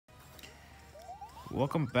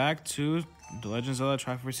Welcome back to The Legend of Zelda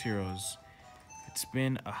Triforce Heroes. It's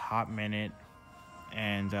been a hot minute,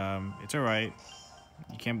 and it's alright.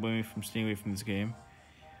 You can't blame me from staying away from this game.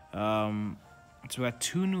 So we got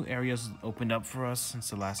 2 new areas opened up for us since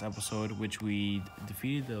the last episode, which we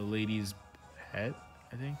defeated the lady's pet,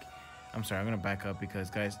 I think. I'm sorry, I'm gonna back up because,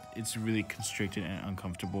 guys, it's really constricted and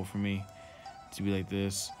uncomfortable for me to be like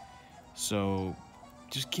this. So,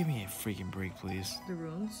 just give me a freaking break, please. The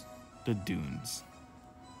runes? The dunes.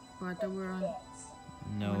 Oh, I thought we were on...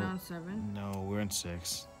 No. We're on 7? No, we're on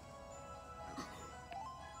 6.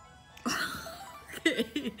 Okay.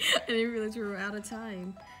 I didn't realize we were out of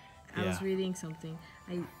time. I was reading something.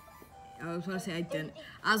 I was about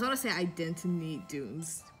to say Identity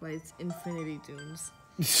Dunes, but it's Infinity Dunes.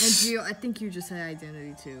 And Gio, I think you just said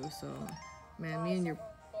Identity too, so... Man, me and your...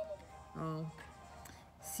 Oh...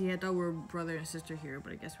 See, I thought we were brother and sister here,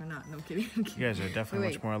 but I guess we're not. No, I'm kidding. You guys are definitely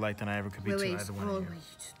much more alike than I ever could be to either one of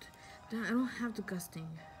you. I don't have the gusting.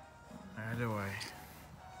 Either way.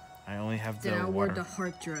 I only have the Then I wore water. the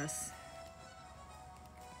heart dress.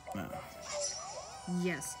 No.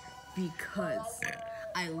 Yes, because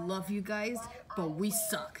I love you guys, but we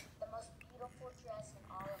suck.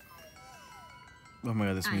 Oh my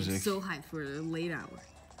god, this music. I'm so hyped for the late hour.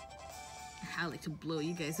 I like to blow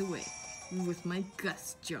you guys away with my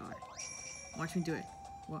gust jar. Watch me do it.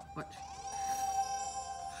 Watch.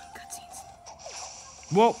 Cutscenes.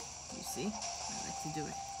 Whoa! You see? I like to do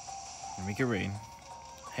it. Make it rain.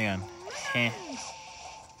 Hang on. Heh.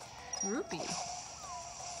 Rupee.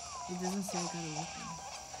 It doesn't say I got a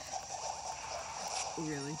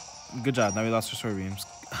rupee. Really? Good job. Now we lost our sword beams.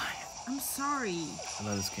 I'm sorry. I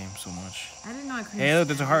love this game so much. I didn't know I couldn't. Hey, look,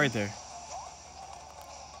 there's a heart right there.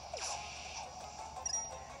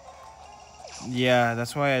 Yeah,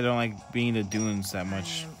 that's why I don't like being in the dunes that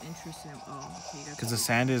much. I'm interested in, okay, because the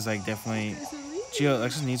sand is like definitely... Gio,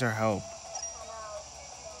 Alexis needs our help.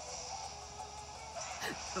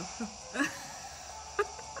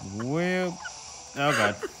 Well... Oh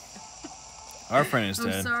god. Our friend is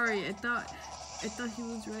dead. I'm sorry, I thought he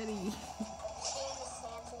was ready.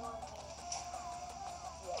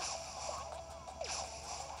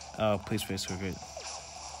 Oh, please face so good.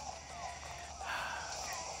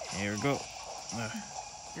 Here we go.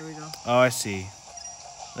 There we go. Oh, I see.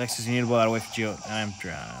 Alexis, you need to blow out away from Gio. I'm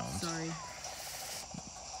drowned. Sorry.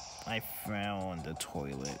 I found the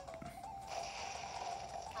toilet.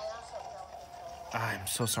 I'm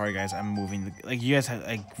so sorry, guys. I'm moving. Like, you guys,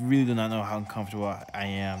 I really do not know how uncomfortable I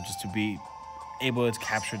am just to be able to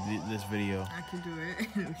capture this video. I can do it.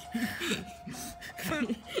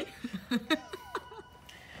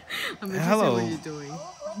 I'm interested Hello. in what you're doing.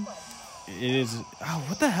 It is. Oh,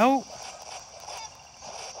 what the hell?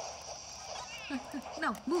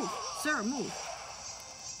 No, move. Sir, move.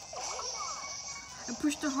 I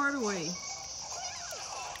pushed the heart away.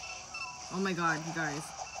 Oh my god, you guys.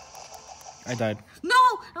 I died. No!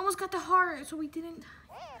 I almost got the heart, so we didn't.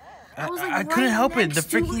 I was like, I couldn't help it. The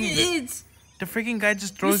freaking the freaking guy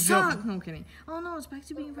just throws you up. No, I'm kidding. Oh no, it's back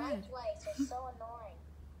to being red.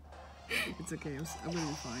 It's okay. I'm gonna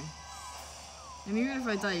be fine. And even if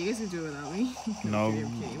I die, you guys can do it without me. No,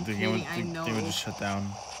 I'm the kidding. game would just shut down.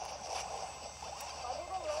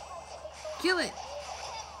 Kill it.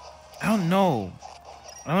 I don't know.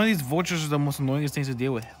 I don't know, these vultures are the most annoyingest things to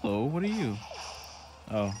deal with. Hello, what are you?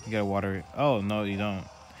 Oh, you gotta water it. Oh, no, you don't.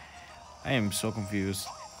 I am so confused.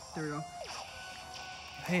 There we go.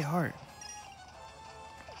 Hey, heart.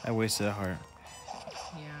 I wasted a heart.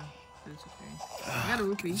 Yeah, but it's okay. I got a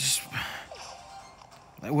rupee. Just...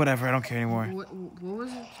 Whatever, I don't care anymore. What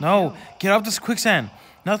was it? No, get off this quicksand.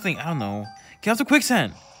 Nothing, I don't know. Get off the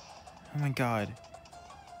quicksand. Oh my god.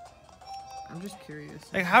 I'm just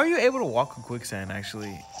curious. Like, how are you able to walk on quicksand,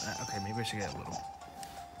 actually? Okay, maybe I should get a little.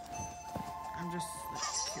 I'm just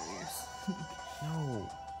curious. No.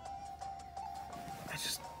 I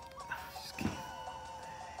just can't.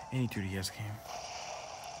 Any 3DS game.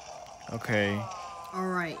 Okay.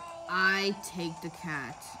 Alright, I take the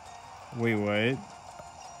cat. Wait, what?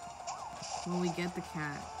 When we get the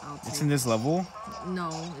cat, I'll take It's in this level? No,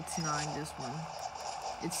 it's not in this one.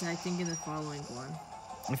 It's, I think, in the following one.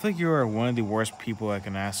 I feel like you are one of the worst people I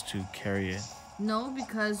can ask to carry it. No,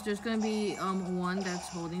 because there's gonna be one that's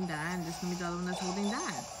holding that, and there's gonna be the other one that's holding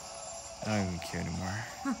that. I don't even care anymore.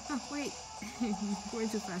 Wait, you're going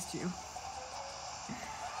too fast, you.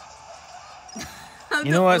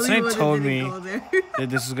 You know what? Somebody told me that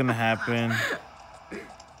this is gonna happen.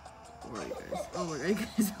 Oh my god, you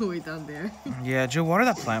guys are way down there. Yeah, Joe, water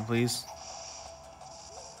that plant, please.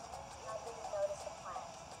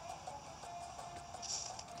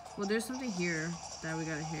 Well, there's something here that we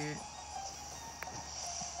gotta hit.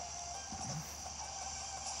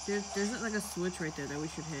 There's like a switch right there that we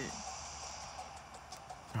should hit.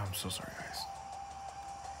 Oh, I'm so sorry, guys.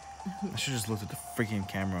 I should just looked at the freaking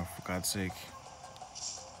camera, for God's sake.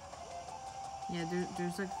 Yeah,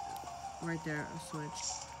 there's like right there a switch.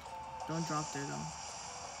 Don't drop there though.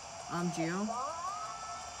 Gio.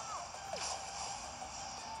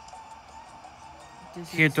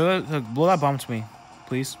 Here, blow that bomb to me,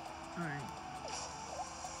 please. All right.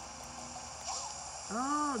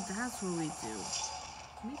 Oh, that's what we do.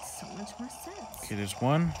 Makes so much more sense. Okay, there's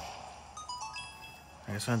one.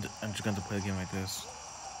 I guess I'm just going to play a game like this.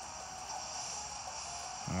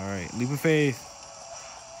 Alright, leap of faith.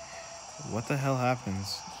 What the hell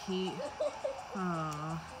happens?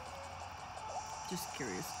 Just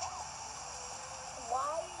curious.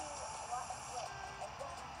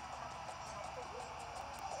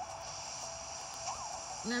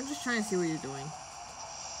 No, I'm just trying to see what you're doing.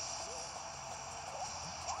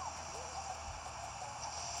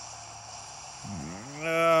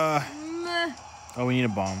 Oh, we need a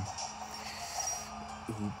bomb.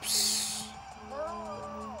 Oops.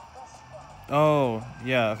 Oh,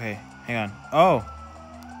 yeah, okay. Hang on. Oh!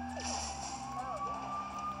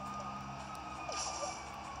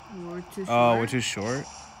 We're too short. Oh, we're too short?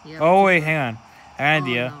 Yeah, oh, wait, hang on. I have an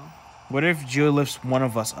idea. No. What if Gio lifts one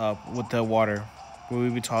of us up with the water? Will we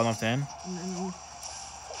be tall enough then?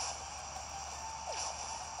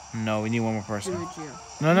 No, we need one more person. Do it, Gio.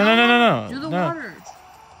 No. Do the water.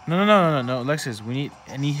 No, Alexis, I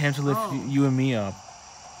need him to lift you and me up.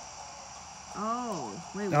 Oh,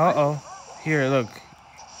 wait, what? Uh-oh. Here, look.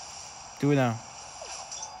 Do it now.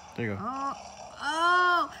 There you go.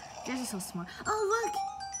 Oh, yours is so smart. Oh, look.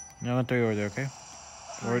 I'm gonna throw you over there, okay?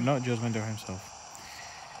 Or no, Joe's gonna do it himself.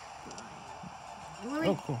 Wait.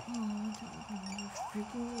 Oh, cool.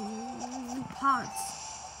 Freaking pots.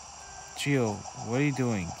 Gio, what are you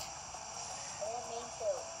doing?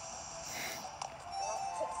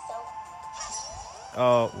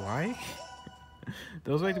 Why?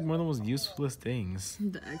 Those are like one of the most useless things.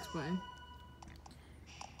 The X button.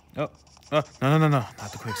 No,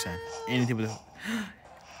 not the quicksand. Anything but the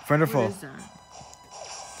friend or foe. What is that?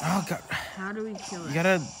 Oh God. How do we kill it? You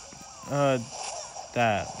gotta,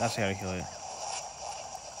 that's how you gotta kill it.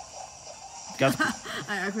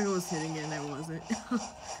 I think I was hitting it and I wasn't.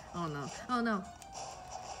 Oh no.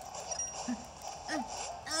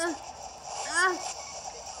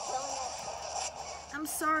 I'm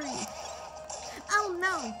sorry. Oh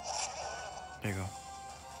no. There you go.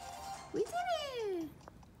 We did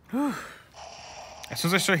it. As soon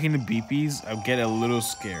as I start hitting the beepies, I'll get a little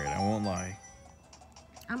scared. I won't lie.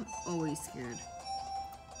 I'm always scared.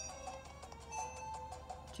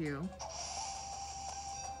 Gio.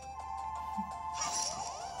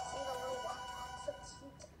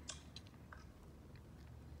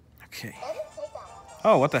 Okay.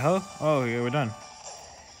 Oh, what the hell? Oh, yeah, we're done.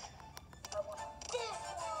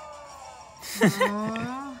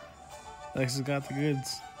 Alexis got the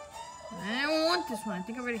goods. I don't want this one. I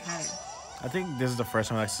think I already had it. I think this is the first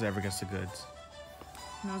time Alexis ever gets the goods.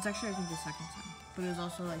 No, it's actually I think the second time. But it was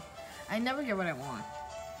also like, I never get what I want.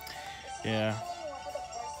 Yeah.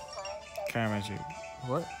 Kind of magic.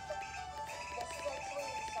 What?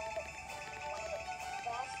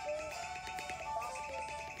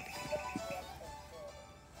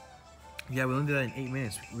 Yeah, we only did that in 8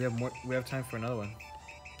 minutes. We have more. We have time for another one.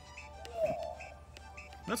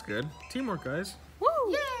 That's good. Teamwork, guys. Woo!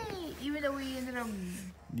 Yay! Even though we ended up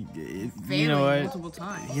You know what? multiple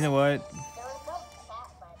times. You know what?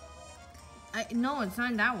 No, it's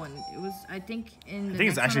not in that one. It was, I think, in the I think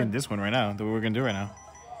it's next actually one. in this one right now that we're gonna do right now.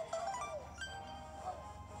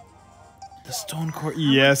 The stone court.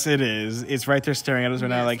 Yes, it is. It's right there staring at us right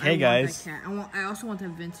now, like, "Hey guys." I want that cat. I also want that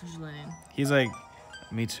vintage linen. He's like,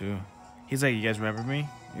 "Me too." He's like, "You guys remember me?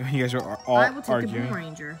 You guys are all I will take arguing." the Boom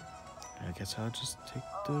Ranger. I guess I'll just take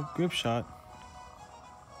the grip shot.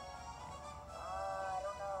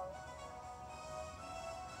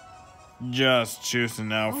 Just choose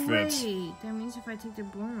an outfit. Oh wait, that means if I take the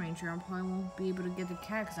Boom Ranger, I probably won't be able to get the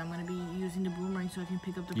cat because I'm gonna be using the boomerang so I can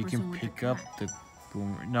pick up the You person can with pick the up cat. the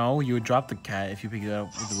boomerang. No, you would drop the cat if you pick it up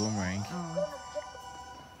with the boomerang. Oh.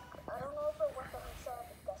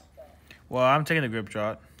 Well, I'm taking the grip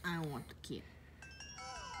shot. I want the kid.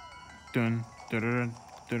 Dun, dun, dun,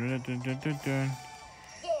 dun, dun, dun, dun, dun, dun.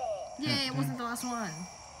 Yay, it wasn't the last one.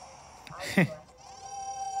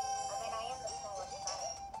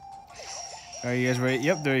 Are you guys ready?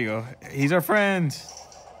 Yep, there you go. He's our friend.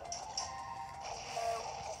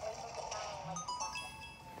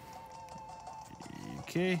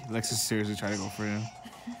 Okay, Lex is seriously trying to go for him.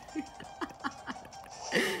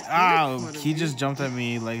 Oh, he just jumped at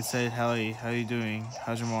me, like said, "Helly, how you doing?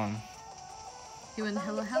 How's your mom?" He went,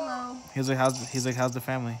 hello, hello. He's like, how's the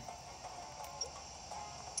family?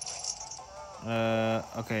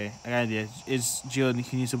 Okay, I got an idea. It's Gio.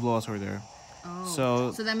 He needs to blow us over there.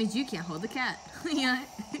 Oh. So that means you can't hold the cat. Yeah.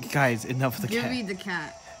 Guys, enough of the cat. Give me the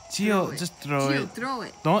cat. Gio, just throw it. Gio, throw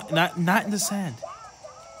it. Don't not in the sand.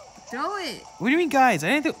 Throw it. What do you mean, guys? I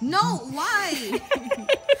didn't do. No, why?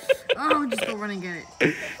 Oh, just go run and get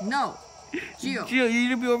it. No, Gio. Gio, you need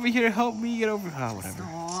to be over here to help me get over. Oh, whatever.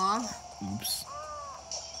 Stop. Oops.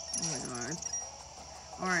 Oh my god.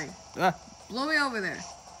 All right. Ah. Blow me over there.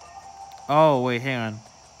 Oh wait, hang on.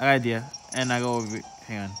 I got an idea. And I go over.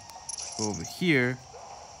 Hang on. Go over here,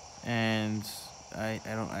 and I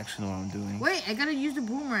don't actually know what I'm doing. Wait, I gotta use the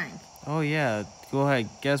boomerang. Oh yeah. Go ahead.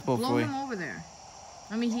 Get us both. Blow him over there.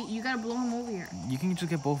 I mean, you gotta blow him over here. You can just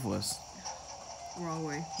get both of us. Wrong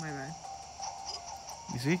way. My bad.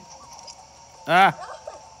 You see? Ah!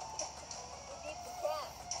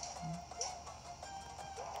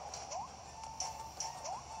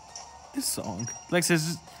 This song. Like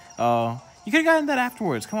says, you could have gotten that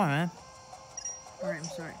afterwards. Come on, man. Alright, I'm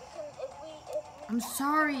sorry. I'm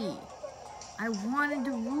sorry. I wanted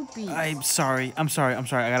the rupee. I'm sorry. I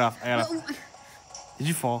got off. Did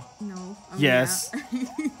you fall? No. Yes.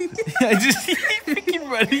 I just keep freaking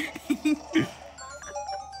running.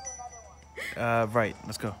 Right.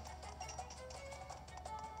 Let's go.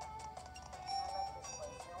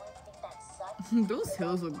 Those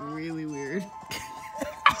hills look really weird.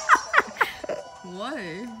 What?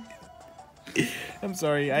 I'm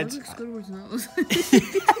sorry. That looks Squidward's nose.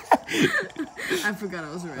 I forgot I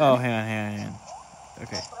was right. Oh, hang on.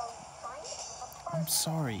 Okay. I'm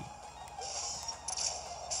sorry.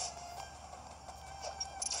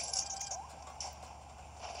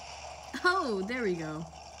 Oh, there we go.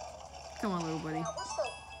 Come on, little buddy.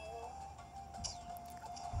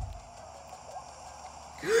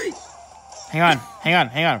 Hang on.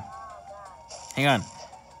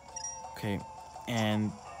 Okay,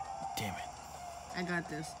 and damn it. I got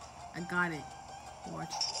this. I got it.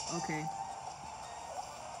 Watch. Okay.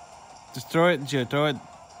 Just throw it, Gio. Throw it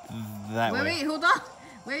that way. Wait, hold on.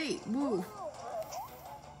 Wait, move.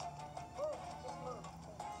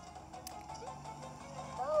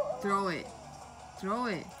 Throw it. Throw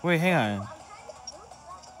it. Wait, hang on.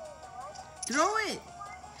 Throw it.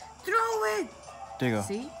 Throw it. There you go.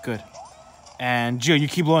 See? Good. And Gio, you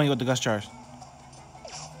keep blowing it with the gust jars.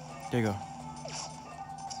 There you go.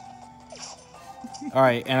 All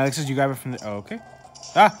right, and Alexis, you grab it from the. Oh, okay.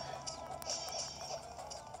 Ah.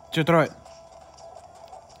 Gio, throw it.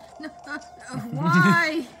 No,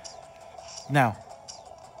 why? Now.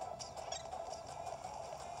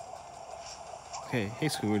 Okay, hey,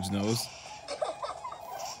 Squidward's nose.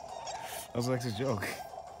 That was Alexis' joke.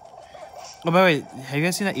 Oh, by the way, have you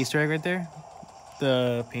guys seen that Easter egg right there?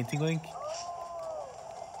 The painting link?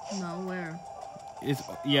 No, where? It's,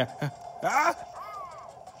 yeah. Ah!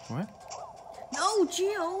 What? No,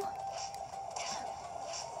 Gio.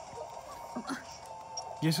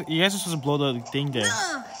 You guys are supposed to blow the thing there.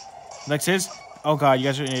 Ugh. Alexis? Oh god, you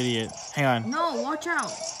guys are an idiot. Hang on. No, watch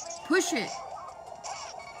out. Push it.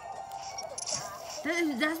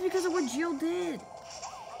 That's because of what Gio did.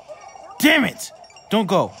 Damn it! Don't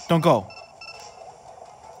go. Don't go.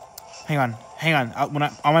 Hang on. Hang on.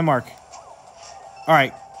 On my mark.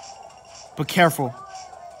 Alright. But careful.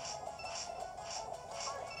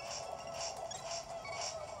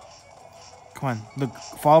 Come on. Look.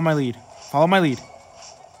 Follow my lead. Follow my lead.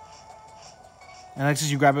 And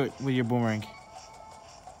Alexis, you grab it with your boomerang.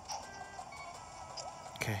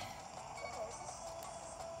 Okay.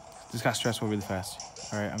 This got stressful really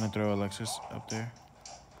fast. Alright, I'm gonna throw Alexis up there.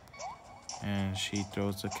 And she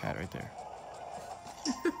throws the cat right there.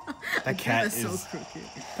 That cat is so crooked.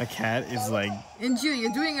 That cat is like. And Gio,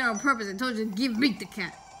 you're doing it on purpose. I told you to give me the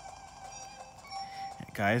cat.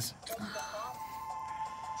 Guys.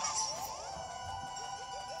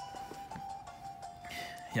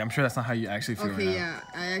 Yeah, I'm sure that's not how you actually feel right now. Okay, yeah.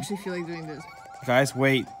 I actually feel like doing this. Guys,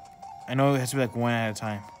 wait. I know it has to be like one at a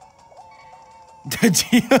time.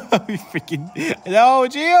 Gio, you freaking. No,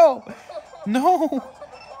 Gio! No!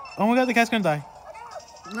 Oh my god, the cat's gonna die.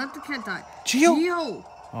 Let the cat die. Gio! Gio!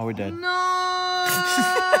 Oh, we're dead. No!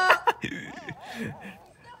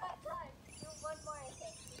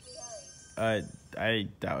 I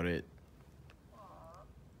doubt it.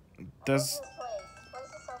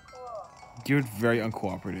 You're very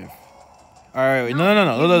uncooperative. Alright, wait.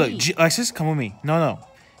 No. Look. Alexis, come with me. No.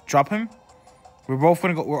 Drop him. We're all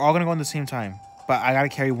gonna go on the same time. But I gotta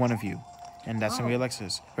carry one of you. and that's gonna be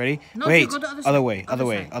Alexis. Ready? No, wait. go the other other side. way. Other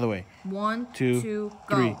way. Other way. 1, 2, 2,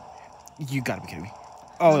 3. go. You gotta be kidding me.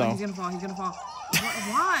 Oh no. He's gonna fall. He's gonna fall.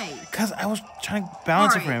 Why? Because I was trying to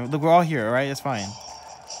balance it for him. Look, we're all here. All right, that's fine.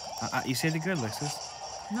 You saved it good, Alexis.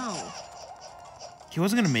 No. He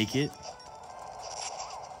wasn't gonna make it.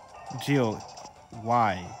 Gio,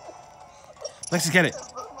 why? Alexis, get it.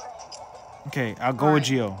 Okay, I'll go with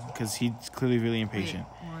Gio because he's clearly really impatient.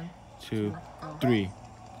 Wait, 1, 2, 3.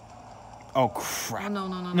 Oh crap! Oh, no.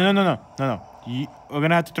 No. We're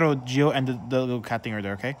gonna have to throw Gio and the little cat thing right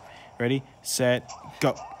there. Okay, ready, set,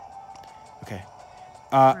 go. Okay.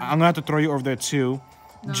 I'm gonna have to throw you over there too.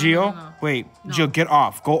 No, Gio, no. wait. No. Gio, get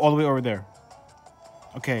off. Go all the way over there.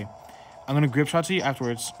 Okay. I'm gonna grip shot to you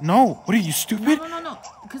afterwards. No, what are you, stupid? No.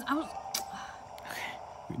 Because I was.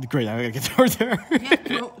 Great, I'm gonna get over there.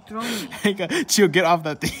 Yeah, throw me. Gio, get off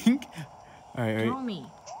that thing. All right. Throw me.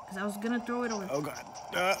 Because I was gonna throw it over. Oh god.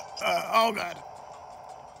 Oh god.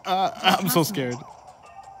 I'm so scared.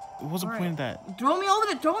 What was the point of that? Throw me over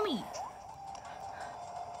there. Throw me.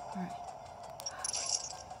 Alright.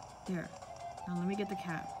 There. Now let me get the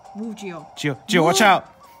cat. Move, Gio. Gio, watch out.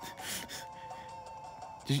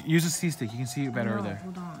 Just use the C stick. You can see it better over there.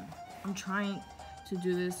 Hold on. I'm trying to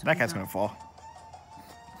do this. That cat's gonna fall.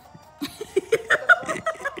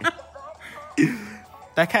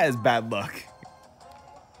 That cat is bad luck.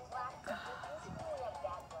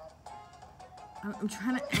 I'm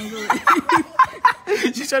trying to angle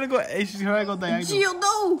it. She's trying to go. She's trying to go diagonal. Gio,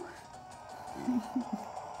 no.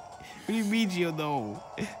 What do you mean, Gio? No.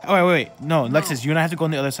 Oh wait. No, Alexis, you're gonna have to go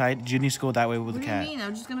on the other side. Gio needs to go that way with the cat. What do you mean?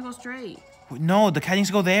 I'm just gonna go straight. No, the cat needs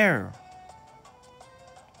to go there.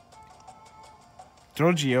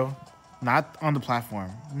 Throw Gio, not on the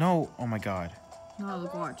platform. No. Oh my god. No,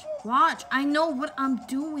 look, watch. Watch. I know what I'm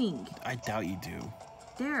doing. I doubt you do.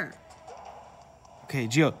 There. Okay,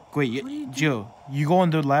 Gio. Wait, What are you doing? Gio. You go on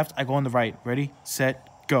the left. I go on the right. Ready,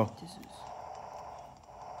 set, go. This is...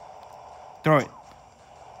 Throw it.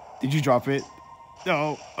 Did you drop it?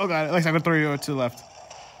 No. Oh god. Alex, I'm gonna throw you to the left.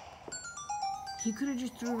 He could have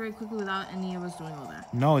just threw it very quickly without any of us doing all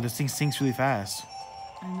that. No, this thing sinks really fast.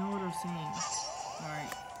 I know what I'm saying.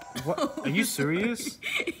 Alright. What? Are you serious?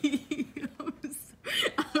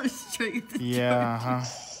 I was straight the Yeah,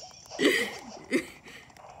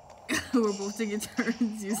 We're both taking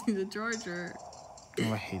turns using the charger.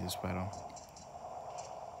 Oh, I hate this battle.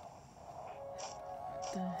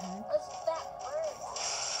 What the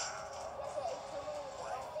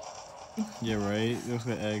heck? Yeah, right? It looks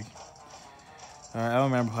like an egg. Alright, I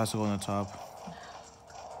don't remember how to go on the top.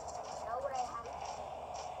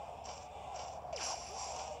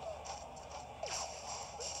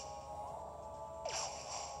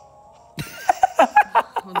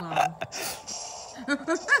 Hold on.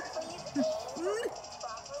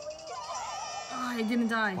 Oh, I didn't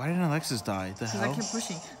die. Why didn't Alexis die? The Because hell? I kept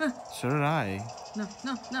pushing. So did I. No.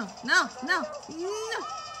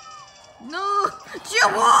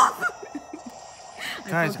 Jump off!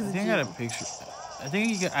 Guys, I think I got a picture. I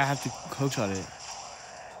think I have to hookshot it.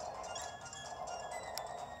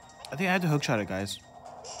 I think I have to hookshot it, guys.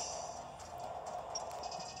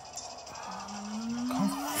 Come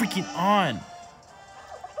freaking on.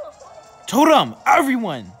 Totem!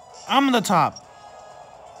 Everyone! I'm on the top.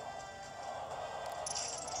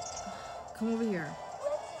 Come over here.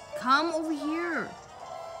 Come over here.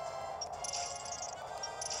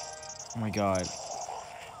 Oh my god.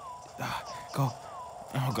 Go.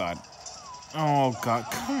 Oh god. Oh god.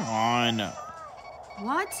 Come on.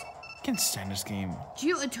 What? I can't stand this game.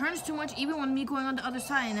 Gio, it turns too much even when me going on the other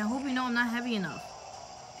side, and I hope you know I'm not heavy enough.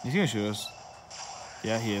 He's gonna shoot us.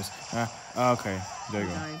 Yeah, he is. Okay. There you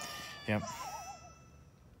go. Died. Yep.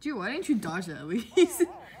 Gio, why didn't you dodge that at least?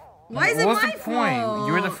 Why is it What's my the point? fault?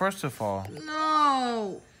 You were the first to fall.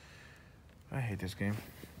 No. I hate this game.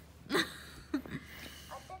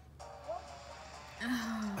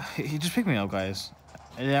 He just picked me up, guys.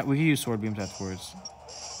 Yeah, we can use sword beams afterwards.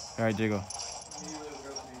 All right, there you go.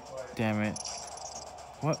 Damn it.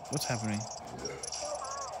 What's happening?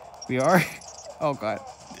 We are? Oh god.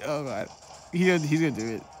 Oh god. He's gonna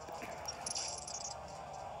do it.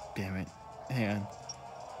 Damn it. Hang on.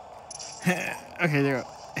 Okay, there you go.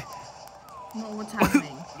 No, what's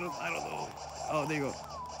happening? I don't know. Oh, there you go.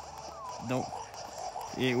 Nope.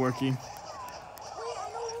 It ain't working.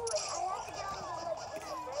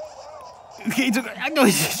 Okay, I know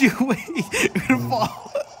you wait. You're gonna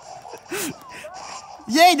fall.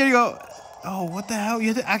 Yay, there you go. Oh, what the hell? You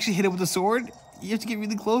have to actually hit it with a sword? You have to get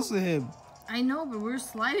really close to him. I know, but we're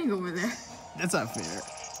sliding over there. That's not fair.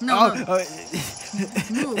 No, no.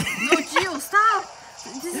 No, Gio, stop.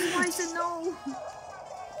 This is why I said no.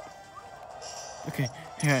 Okay,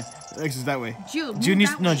 yeah, Alexis, that way. Gio, Gio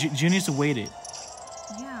needs that way. Gio needs to wait it.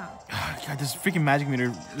 Yeah. God, this freaking magic meter.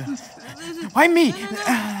 Why me? No.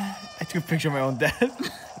 I took a picture of my own dad.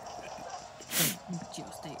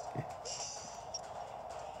 Gio, stay.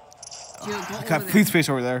 Gio, go God, over please there. face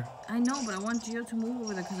over there. I know, but I want Gio to move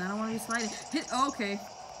over there because I don't want to be sliding. Okay.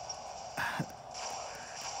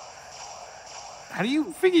 How do you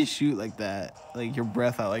freaking shoot like that? Like your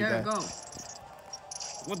breath out like There that? we go.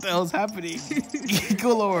 What the hell is happening?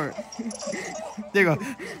 Go lower. There you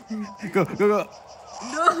go. Go.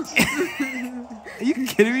 No. Are you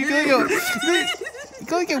kidding me? You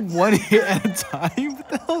can only get one hit at a time. What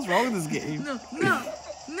the hell is wrong with this game? No.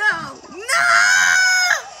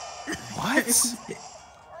 What?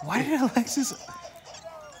 Why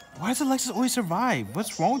does Alexis always survive?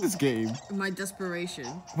 What's wrong with this game? My desperation.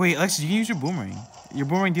 Wait, Alexis, you can use your boomerang. Your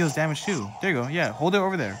boomerang deals damage too. There you go. Yeah, hold it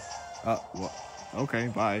over there. Well, okay,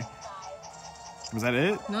 bye. Was that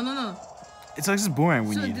it? No. It's Alexis' boomerang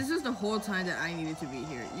we So need. this is the whole time that I needed to be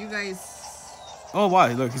here. You guys. Oh,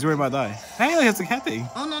 why? Look, he's worried about die. Hey, look, it's the cat thing.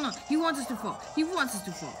 Oh no. He wants us to fall.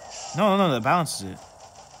 No, that balances it.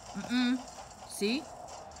 See?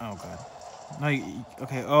 Oh, God. No,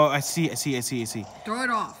 okay. Oh, I see. Throw it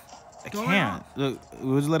off. I Throw it can't. off. Look,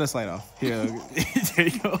 we'll just let it slide off. Here, there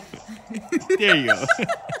you go. There you go.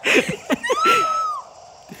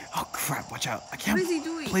 Oh crap! Watch out! I can't What is he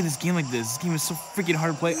doing? play this game like this. This game is so freaking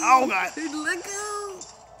hard to play. Oh God! Let go.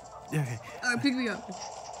 Okay. Alright, pick me up.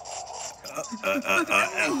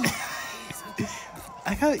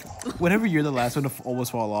 I got. Whenever you're the last one to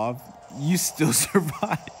almost fall off, you still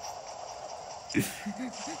survive.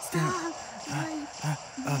 Stop.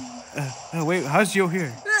 Wait, how's Gio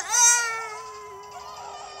here?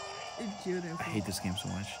 I I hate this game so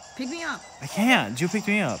much. Pick me up. I can't. Gio picked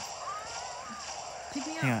me up. Pick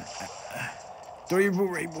me up. Hang on. Throw your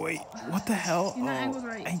boomerang, boy. What the hell? You're not angled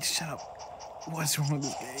right. Hey, shut up. What's wrong with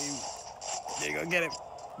this game? There you go. Get it.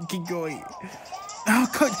 Keep going. Oh,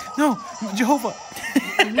 cut. No. Jehovah.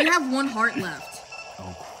 We have one heart left.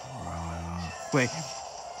 Oh, crap. Wait.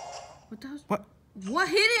 What the hell? What? What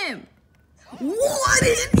hit him? What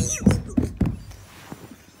hit you?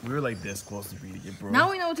 We were like this close to beating it, bro. Now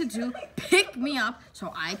we know what to do. Pick me up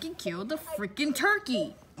so I can kill the freaking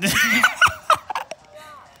turkey.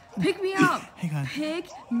 Pick me up. Hang on. Pick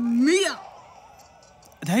me up.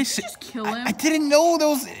 Did I say, Just kill him. I didn't know there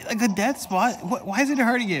was like a death spot. Why is it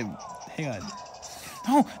hurting him? Hang on.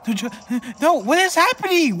 No, what is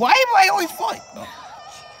happening? Why am I always falling? Oh.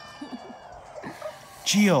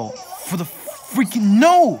 Gio, for the freaking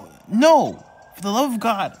no, for the love of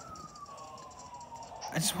God.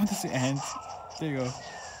 I just want this to end. There you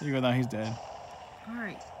go. Now he's dead. All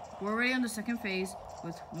right, we're already on the second phase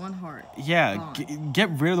with one heart. Yeah, get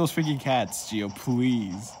rid of those freaking cats, Gio,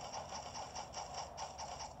 please.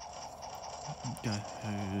 No.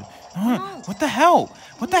 What the hell?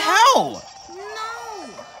 What the hell? No.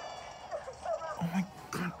 Oh my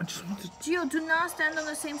God! I just want to. Gio, do not stand on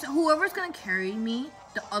the same side. Whoever's gonna carry me,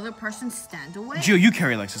 the other person stand away. Gio, you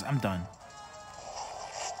carry Alexis. I'm done.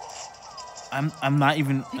 I'm not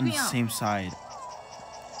even on the same side.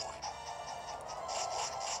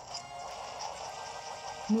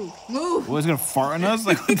 Move. What, is gonna fart on us?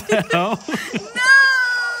 Like what the hell?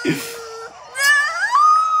 No.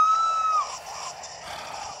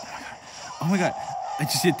 Oh my God! I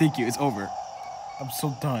just said thank you. It's over. I'm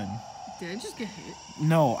so done. Did I just get hit?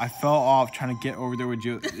 No, I fell off trying to get over there with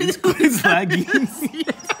Gio. It's lagging.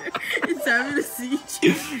 It's having a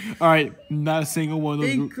siege. All right, not a single one of those.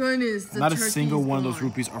 Thank goodness. Not a single one of those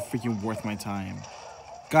rupees are freaking worth my time.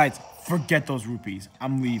 Guys, forget those rupees.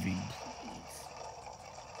 I'm leaving.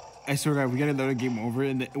 I swear to God, we gotta let the game over,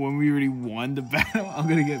 and when we already won the battle, I'm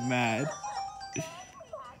gonna get mad.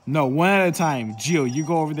 No, one at a time. Gio, you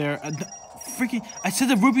go over there. Freaking, I said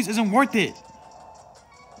the rupees isn't worth it.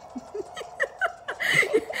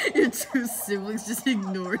 Your two siblings just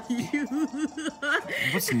ignore you.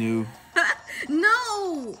 What's new?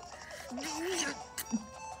 No.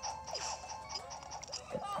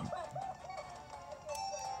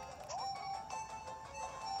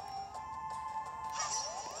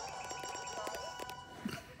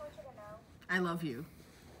 I love you.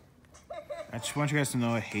 I just want you guys to know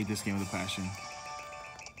I hate this game with a passion.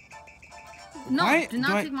 No, Why do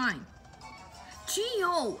not take mine.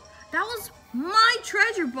 Gio, that was my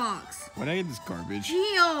treasure box. Why did I get this garbage?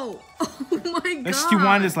 Gio, oh my God. You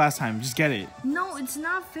wanted this last time. Just get it. No, it's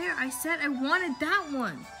not fair. I said I wanted that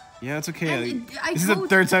one. Yeah, that's okay. I This is the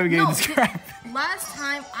third time we're getting this crap. Last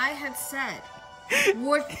time I had said,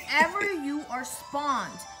 wherever you are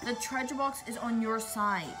spawned, the treasure box is on your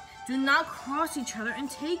side. Do not cross each other and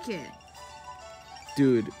take it.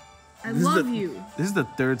 Dude. I love you. This is the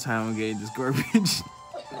third time I'm getting this garbage.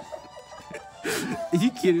 Are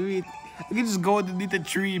you kidding me? I can just go underneath the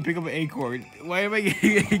tree and pick up an acorn. Why am I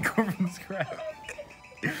getting an acorn from this crap?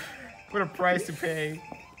 What a price to pay.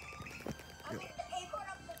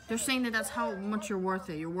 They're saying that that's how much you're worth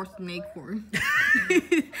it. You're worth an acorn.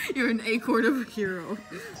 You're an acorn of a hero.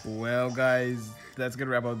 Well, guys, that's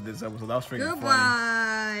gonna wrap up this episode. That was freaking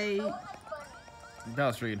Goodbye. funny. That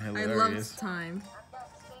was freaking hilarious. I love this time.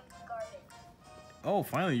 Oh,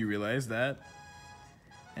 finally you realized that.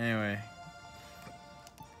 Anyway,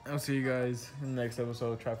 I'll see you guys in the next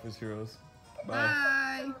episode of Triforce Heroes.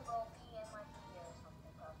 Bye. Bye.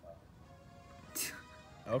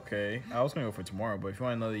 Okay, I was gonna go for tomorrow, but if you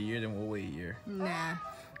want another year, then we'll wait a year. Nah.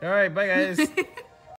 All right, bye guys.